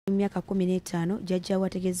emyaka 15 jjajjaawe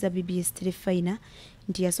ategeeza BBS Telefayina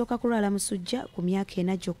nti yasooka kulwala musujja ku myaka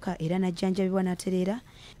 4 gyokka era n'ajjanjabibwa n'atereera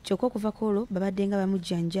kyokka okuva olwo babadde nga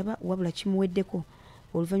bamujjanjaba wabula kimuweddeko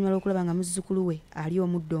oluvannyuma lw'okulaba nga muzzukulu we ali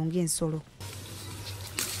omuddo ng'ensolo.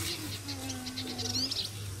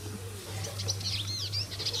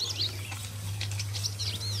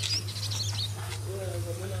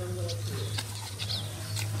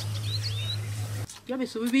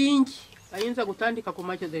 Ebisubi bingi ayinza kutandika ku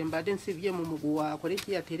makyo ze mbadde nsibye mu muguwa akole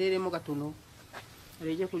ki yatereremu katono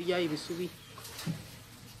aleje kulya ebisubi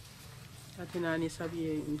ate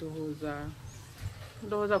nanisabye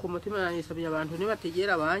ndowooza ku mutima nanisabye abantu ne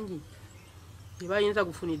bategeera bangi ebayinza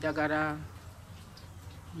kufuna eddagala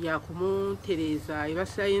lya kumutereeza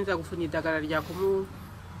ebasayinza kufuna eddagala lya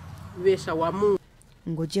kumubeesa wamu.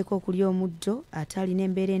 Ng'oggyeko okulya omuddo ate alina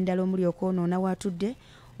embeera endala omuli okwonoona waatudde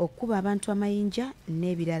okuba abantu amayinja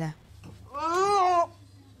n'ebirala.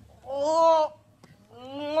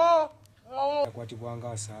 Yakwatibwa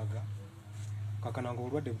nga asaaga kakana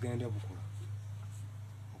ng'obulwadde bugenda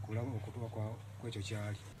bukula okutuuka kwekyo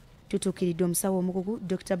kyali. Tutuukiridde omusawo omukugu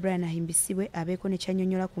Dr. Brian Ahimbisibwe abeeko ne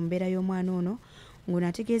kyanyonnyola ku mbeera y'omwana ono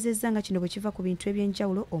ng'onaategeezezza nga kino bwe kiva ku bintu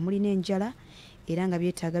eby'enjawulo omuli n'enjala era nga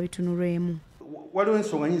byetaaga bitunulwemu. Waliwo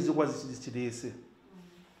ensonga nyingi zikuba zikireese.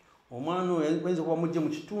 Omwana oyo ayinza kuba mujje mu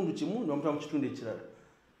kitundu kimu n'omutwala mu kitundu ekirala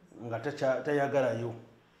nga tayagalayo.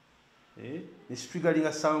 It's triggering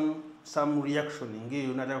some reaction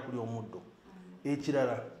ng'eyo n'ataka kulya omuddo.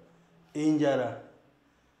 Ekirala enjala,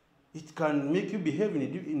 it can make you behave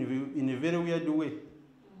in a very weird way.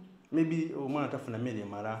 Maybe omwana tafuna mmere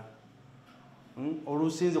emala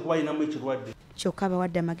olusinze kuba alinamu ekirwadde. Kyokka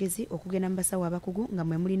abawadde amagezi okugenda mu basawo abakugu nga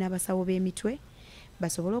mwe muli n'abasawo b'emitwe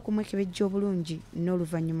basobole okumwekebejja obulungi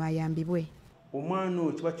n'oluvannyuma ayambibwe. Omwana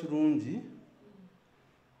oyo kiba kirungi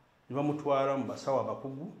ne bamutwala mu basawo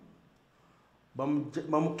abakugu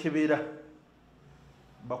bamukebera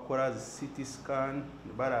bakola CT scan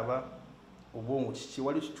ne balaba obwongo kiki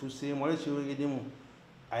wali kituuseemu wali kiwegeddemu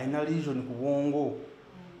alina lesion ku bwongo.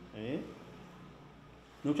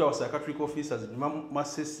 N'okutwala psychiatric officers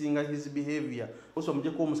massesinga his behavior also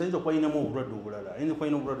mujjeko omusayinza okuba alinamu obulwadde obulala ayinza okuba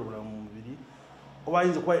alina obulwadde obulala mu mubiri oba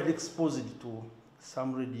ayinza okuba exposed to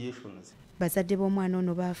some radiations. Bazadde b'omwana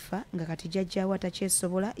ono baafa nga kati jjajjaawe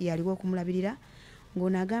atakyesobola yaliwo okumulabirira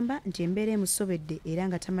ng'ono agamba nti embeera emusobedde era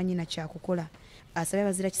nga tamanyi na kyakukola. Asabye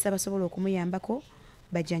abazira kisa basobola okumuyambako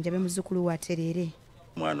bajjanjabe muzzukulu we atereere.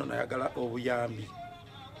 Omwana ono ayagala obuyambi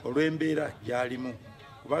olw'embeera gy'alimu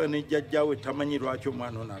kubanga ne jjajjaawe tamanyi lwaki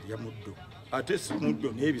omwana ono alya muddo ate si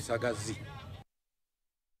muddo n'ebisagazi.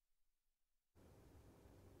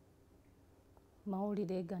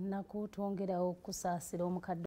 Mawulire ga nnaku twongera okusaasira omukadde